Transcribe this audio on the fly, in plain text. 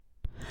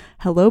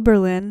Hello,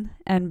 Berlin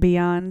and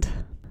beyond.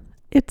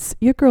 It's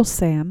your girl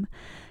Sam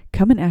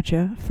coming at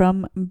you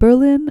from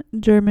Berlin,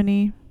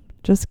 Germany,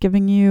 just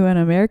giving you an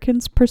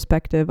American's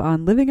perspective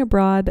on living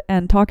abroad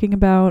and talking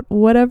about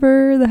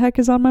whatever the heck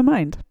is on my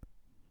mind.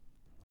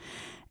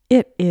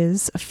 It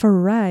is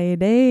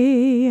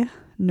Friday,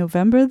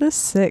 November the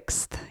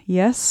 6th.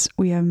 Yes,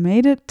 we have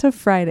made it to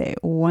Friday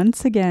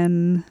once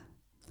again.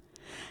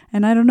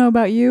 And I don't know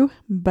about you,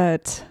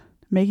 but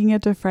making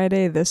it to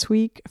Friday this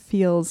week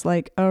feels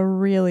like a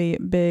really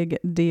big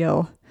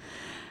deal.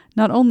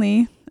 Not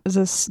only is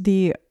this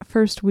the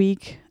first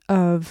week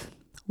of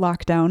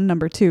lockdown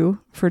number 2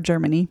 for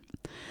Germany,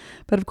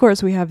 but of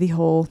course we have the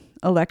whole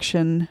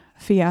election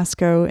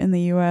fiasco in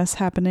the US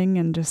happening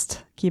and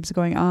just keeps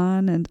going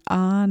on and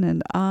on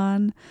and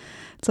on.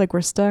 It's like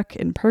we're stuck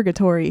in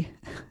purgatory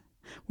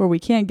where we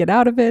can't get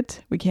out of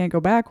it. We can't go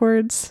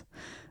backwards.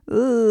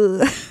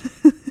 Ugh.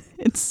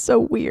 It's so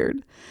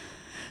weird.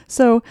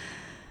 So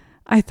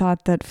I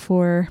thought that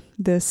for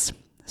this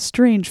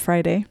strange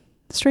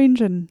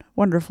and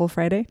wonderful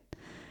Friday,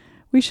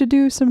 we should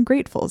do some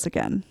gratefuls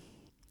again.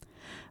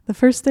 The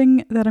first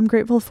thing that I'm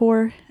grateful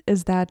for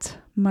is that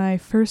my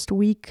first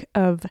week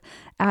of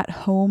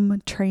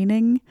at-home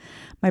training,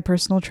 my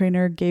personal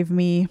trainer gave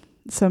me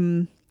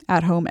some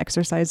at-home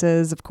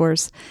exercises, of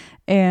course,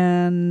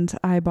 and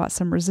I bought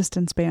some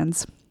resistance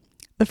bands.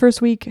 The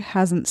first week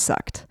hasn't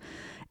sucked.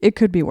 It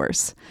could be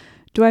worse.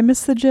 Do I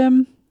miss the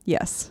gym?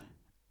 Yes.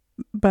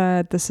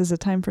 But this is a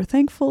time for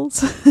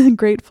thankfuls,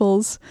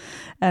 gratefuls,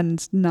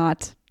 and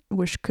not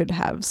wish could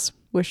haves.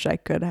 Wish I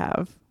could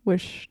have.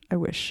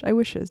 I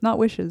wishes, not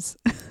wishes.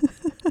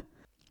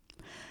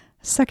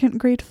 Second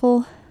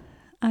grateful,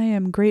 I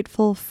am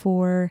grateful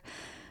for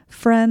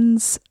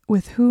friends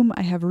with whom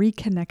I have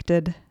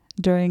reconnected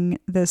during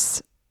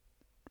this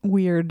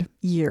weird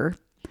year.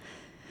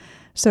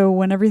 So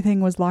when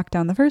everything was locked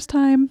down the first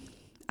time,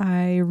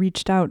 I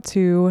reached out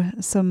to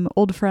some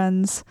old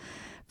friends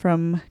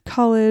from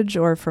college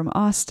or from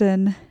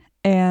Austin,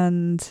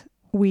 and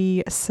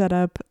we set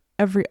up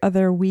every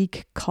other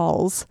week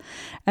calls,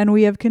 and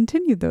we have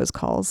continued those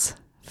calls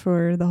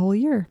for the whole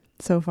year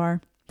so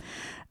far,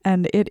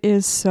 and it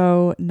is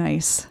so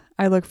nice.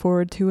 I look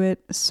forward to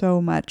it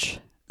so much,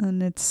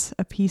 and it's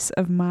a piece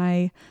of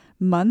my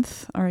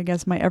month, or I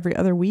guess my every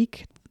other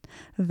week,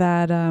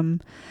 that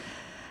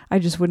I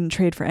just wouldn't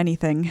trade for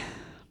anything.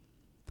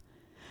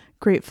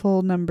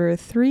 Grateful number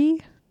 3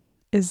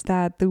 is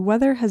that the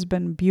weather has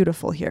been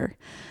beautiful here.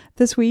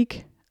 This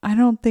week, I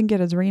don't think it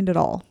has rained at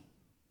all,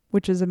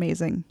 which is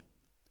amazing.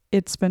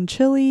 It's been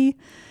chilly,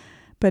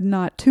 but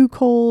not too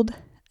cold,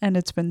 and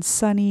it's been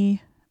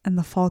sunny, and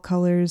the fall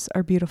colors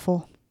are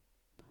beautiful.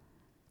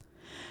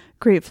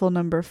 Grateful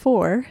number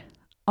 4,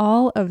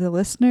 all of the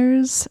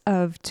listeners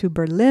of To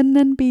Berlin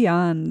and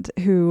Beyond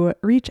who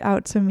reach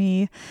out to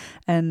me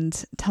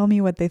and tell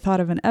me what they thought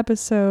of an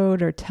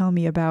episode or tell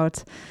me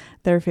about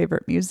their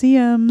favorite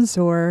museums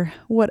or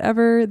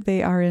whatever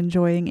they are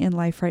enjoying in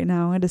life right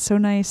now. It is so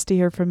nice to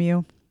hear from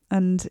you.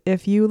 And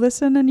if you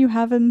listen and you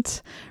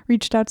haven't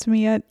reached out to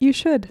me yet, you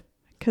should,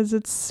 because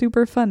it's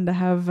super fun to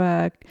have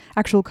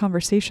actual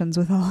conversations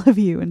with all of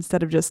you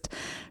instead of just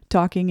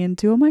talking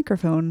into a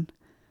microphone.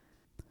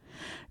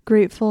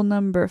 Grateful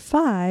number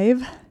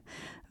 5,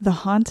 The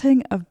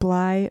Haunting of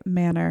Bly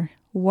Manor.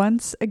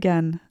 Once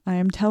again, I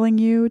am telling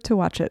you to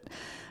watch it.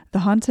 The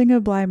Haunting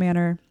of Bly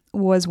Manor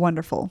was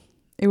wonderful.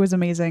 It was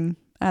amazing.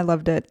 I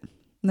loved it.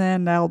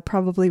 And I'll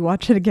probably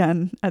watch it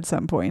again at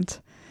some point.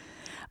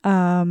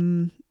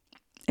 And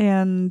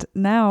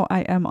now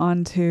I am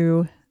on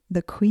to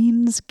The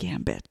Queen's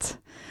Gambit,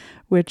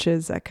 which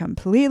is a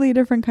completely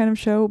different kind of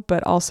show,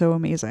 but also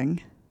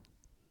amazing.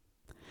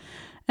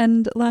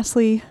 And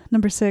lastly,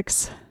 number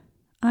 6,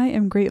 I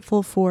am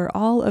grateful for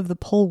all of the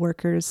poll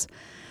workers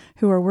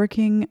who are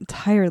working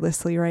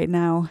tirelessly right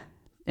now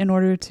in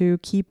order to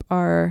keep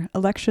our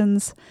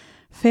elections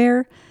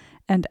fair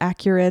and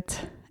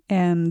accurate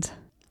and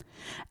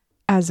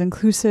as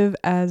inclusive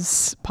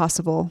as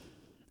possible.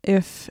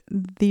 If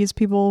these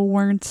people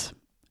weren't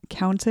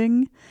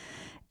counting,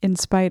 in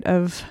spite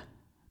of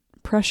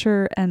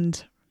pressure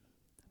and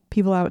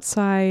people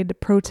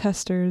outside,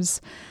 protesters,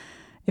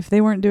 if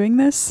they weren't doing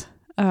this,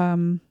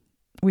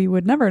 we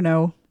would never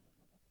know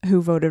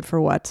who voted for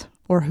what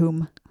or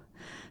whom.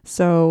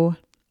 So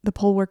the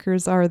poll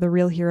workers are the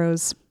real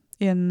heroes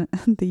in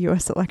the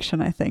US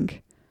election, I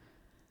think.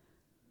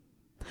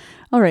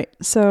 All right,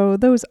 so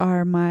those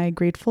are my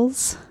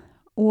gratefuls.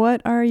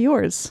 What are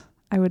yours?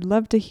 I would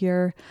love to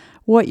hear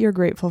what you're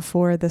grateful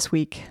for this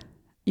week.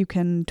 You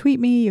can tweet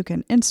me, you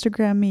can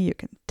Instagram me, you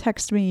can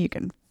text me, you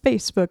can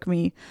Facebook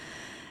me,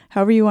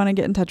 however you want to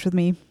get in touch with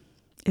me.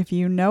 If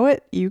you know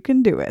it, you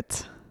can do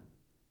it.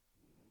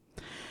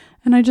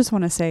 And I just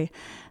want to say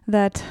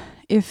that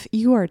if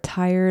you are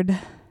tired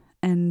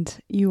and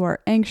you are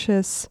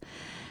anxious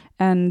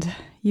and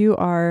you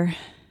are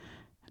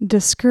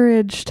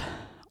discouraged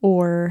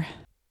or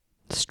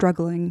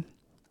struggling,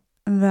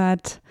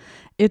 that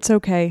it's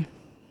okay.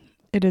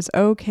 It is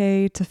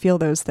okay to feel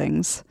those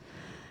things,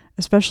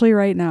 especially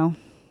right now.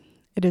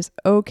 It is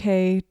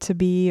okay to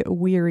be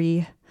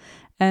weary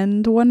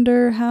and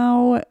wonder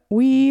how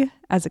we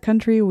as a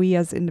country, we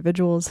as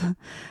individuals,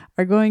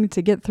 are going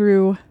to get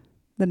through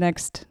the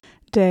next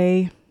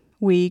day,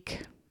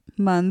 week,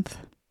 month,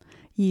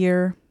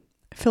 year,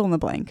 fill in the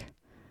blank.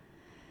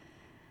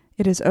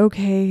 It is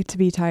okay to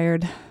be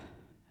tired,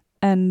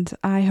 and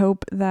I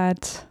hope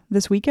that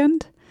this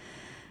weekend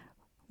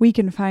we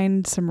can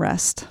find some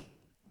rest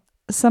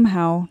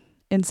somehow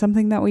in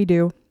something that we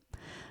do,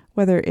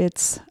 whether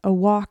it's a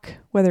walk,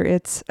 whether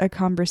it's a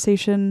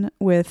conversation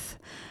with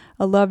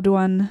a loved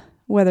one,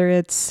 whether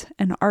it's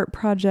an art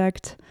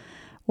project,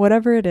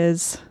 whatever it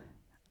is.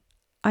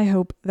 I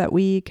hope that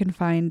we can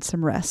find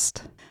some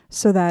rest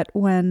so that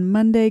when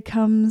Monday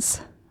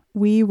comes,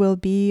 we will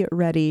be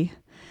ready.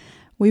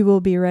 We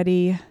will be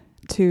ready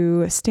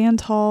to stand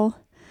tall,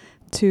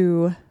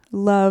 to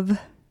love,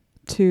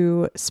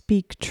 to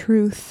speak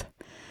truth,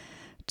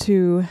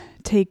 to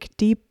take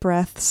deep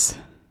breaths,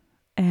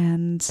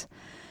 and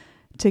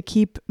to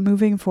keep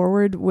moving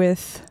forward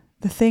with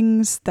the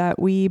things that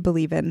we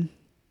believe in,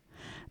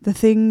 the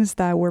things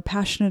that we're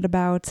passionate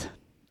about,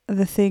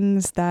 the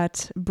things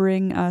that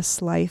bring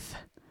us life.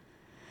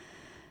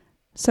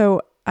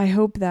 So I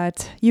hope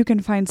that you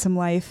can find some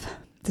life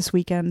this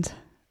weekend,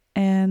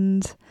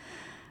 and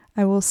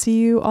I will see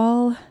you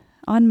all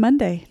on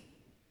Monday.